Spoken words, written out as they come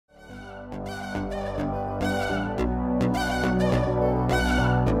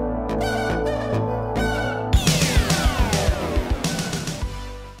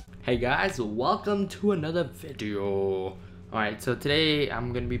Hey guys, welcome to another video. Alright, so today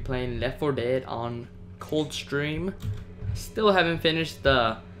I'm gonna be playing Left 4 Dead on cold stream. Still haven't finished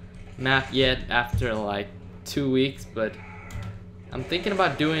the map yet after like 2 weeks, but I'm thinking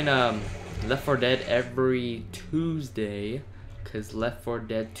about doing Left 4 Dead every Tuesday, cause Left 4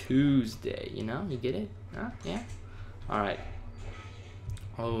 Dead Tuesday, you know, you get it? Huh? Yeah. Alright.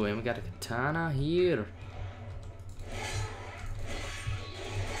 Oh, and we got a katana here.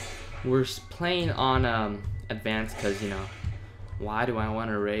 We're playing on advanced because, you know, why do I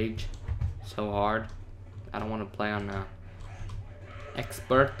want to rage so hard? I don't want to play on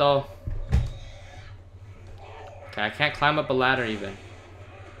expert though. Okay, I can't climb up a ladder even.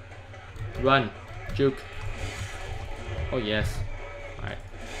 Run, juke. Oh yes. Alright.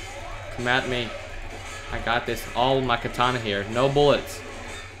 Come at me. I got this. All my katana here. No bullets.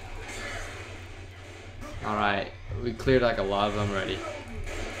 Alright. We cleared like a lot of them already.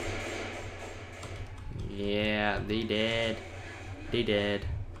 Yeah, they did. They did.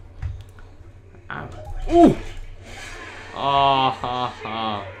 Ow. Ooh! Oh, ha,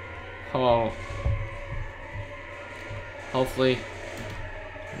 ha. Oh. Hopefully,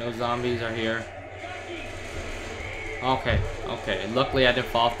 no zombies are here. Okay, okay. Luckily, I didn't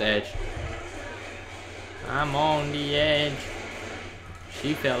fall off the edge. I'm on the edge.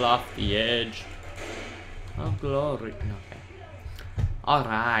 She fell off the edge. Oh, glory. Okay.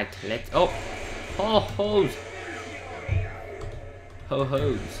 Alright, let's. Oh! Ho hos! Ho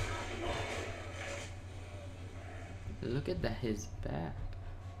hos! Look at that, his back.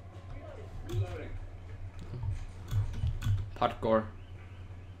 Parkour.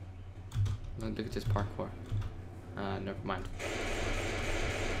 Look at this parkour. Never mind.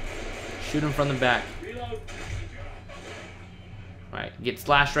 Shoot him from the back. Right, get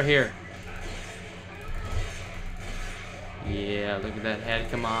slashed right here. Yeah, look at that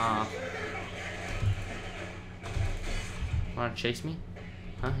head come off. Wanna chase me?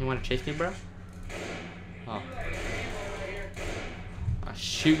 Huh? You wanna chase me, bro? Oh. I'll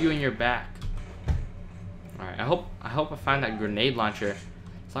shoot you in your back. Alright, I hope I find that grenade launcher.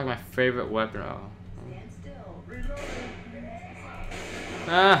 It's like my favorite weapon. Oh.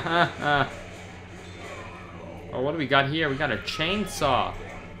 Oh, what do we got here? We got a chainsaw.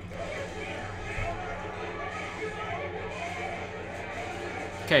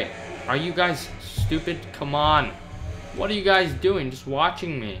 Okay, are you guys stupid? Come on. What are you guys doing? Just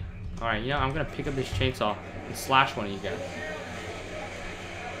watching me. Alright, you know, I'm gonna pick up this chainsaw and slash one of you guys.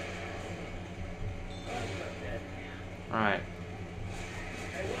 Alright.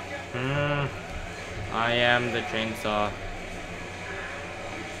 I am the chainsaw.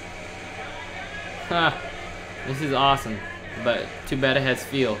 Ha! This is awesome. But too bad it has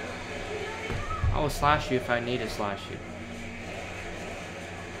feel. I will slash you if I need to slash you.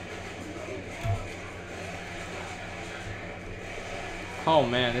 Oh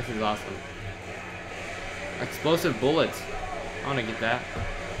man, this is awesome. Explosive bullets. I want to get that.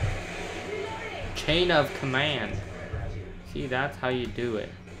 Chain of command. See, that's how you do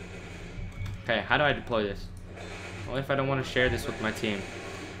it. Okay, how do I deploy this? Well, if I don't want to share this with my team.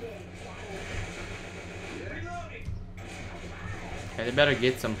 Okay, they better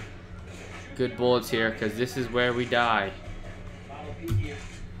get some good bullets here, because this is where we die.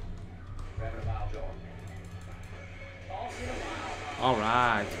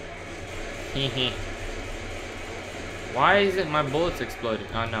 Alright. Why isn't my bullets exploding?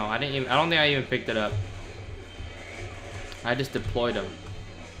 Oh no, I don't think I even picked it up. I just deployed them.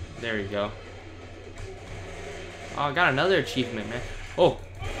 There you go. Oh, I got another achievement, man. Oh.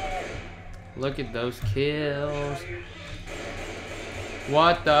 Look at those kills.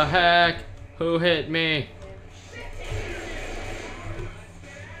 What the heck? Who hit me?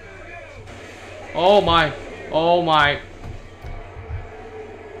 Oh my. Oh my.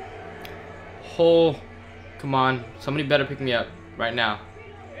 Oh, come on. Somebody better pick me up right now.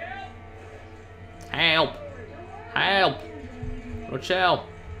 Help! Help! Rochelle,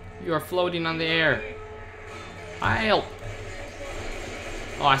 you are floating on the air. Help!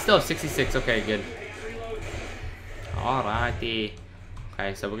 Oh, I still have 66. Okay, good. Alrighty.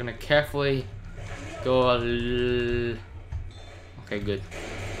 Okay, so we're gonna carefully go. Okay, good.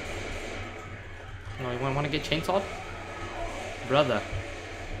 Oh, you want to get chainsawed? Brother.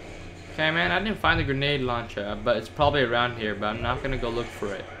 Okay, man, I didn't find the grenade launcher, but it's probably around here, but I'm not gonna go look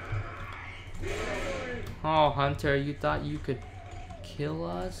for it. Oh, Hunter, you thought you could kill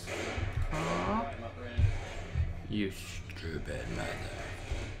us? Huh? You stupid mother.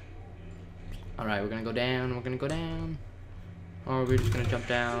 Alright, we're gonna go down, we're gonna go down. Or we're just gonna jump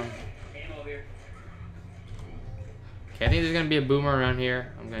down. Okay, I think there's gonna be a boomer around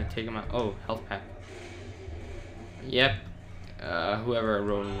here. I'm gonna take him out. Oh, health pack. Yep. Whoever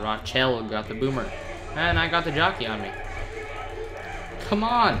wrote Rachel got the boomer. And I got the jockey on me. Come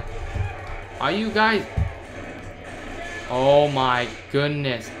on! Are you guys... Oh my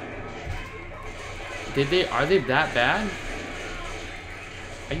goodness. Are they that bad?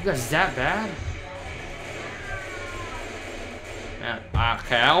 Are you guys that bad? Man,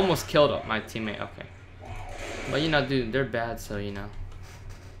 okay, I almost killed my teammate, okay. But you know, dude, they're bad, so you know.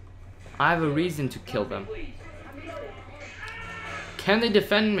 I have a reason to kill them. Can they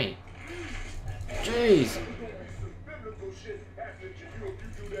defend me? Jeez.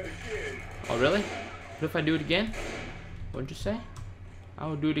 Oh, really? What if I do it again? What'd you say? I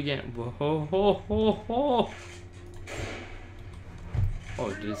will do it again. Whoa, ho, ho, ho, ho.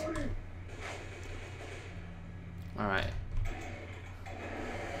 Oh, jeez. Alright.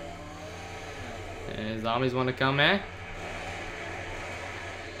 Zombies want to come, eh?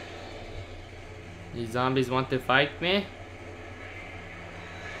 These zombies want to fight me?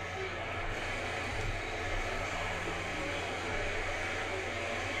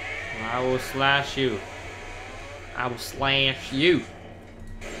 I will slash you. I will slash you.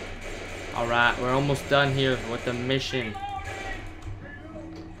 Alright, we're almost done here with the mission.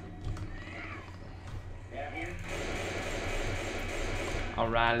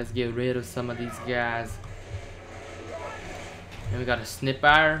 Alright, let's get rid of some of these guys. And we got a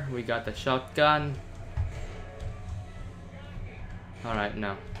sniper, we got the shotgun. Alright,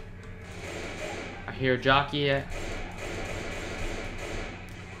 no. I hear a jockey.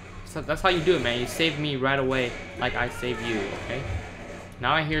 So that's how you do it, man. You save me right away like I save you, okay?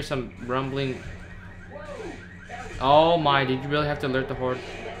 Now I hear some rumbling. Oh my, did you really have to alert the horde?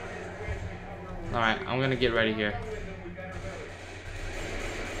 Alright, I'm gonna get ready here.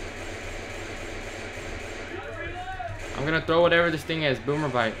 I'm gonna throw whatever this thing is. Boomer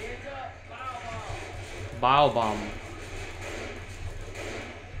bite. Bile bomb.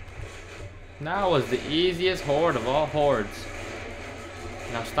 That was the easiest horde of all hordes.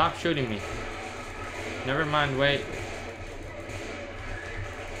 Now stop shooting me. Never mind, wait.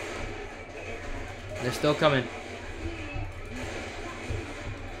 They're still coming.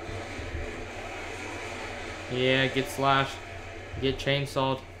 Yeah, get slashed. Get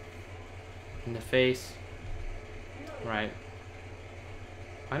chainsawed in the face. Right.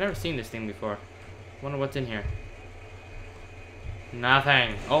 I've never seen this thing before. Wonder what's in here.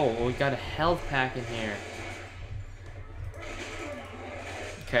 Nothing. Oh, we got a health pack in here.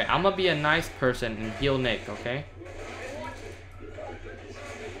 Okay, I'm gonna be a nice person and heal Nick, okay?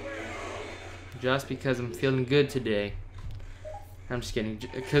 Just because I'm feeling good today. I'm just kidding.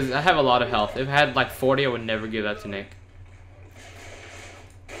 Because I have a lot of health. If I had like 40, I would never give that to Nick.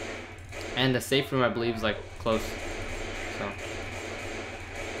 And the safe room, I believe, is like close. So.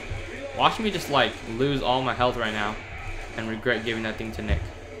 Watch me just like lose all my health right now and regret giving that thing to Nick.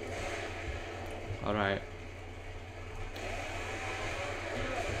 Alright.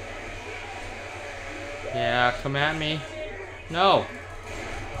 Yeah, come at me. No.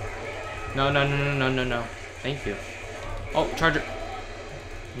 No, no, no, no, no, no, no. Thank you. Oh, charger.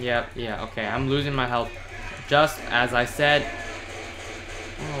 Yeah, yeah, okay. I'm losing my health. Just as I said.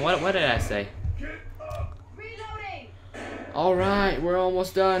 Oh, what did I say? Alright, we're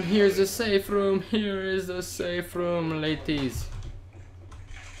almost done. Here's the safe room. Here is the safe room, ladies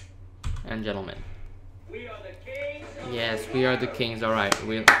and gentlemen. We are the kings. Yes, we are the kings. Alright,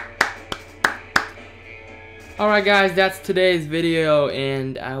 Alright guys, that's today's video,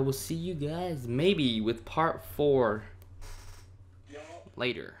 and I will see you guys maybe with part 4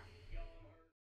 later.